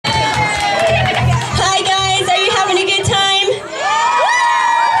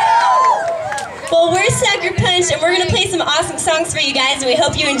we're gonna play some awesome songs for you guys, and we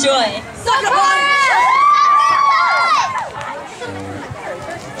hope you enjoy.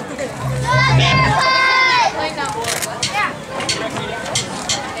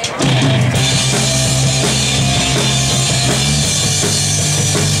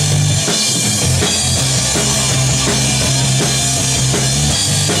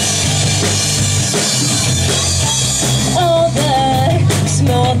 All the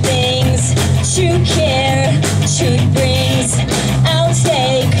small things true care, truth brings. I'll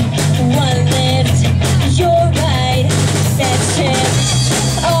take one lift, you're right, that's trip.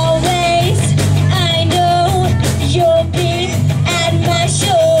 Always, I know you'll be at my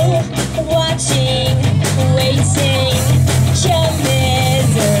show, watching, waiting, commiserating.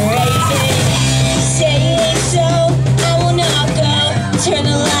 Saying so, I will not go, turn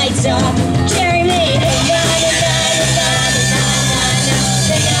the lights off.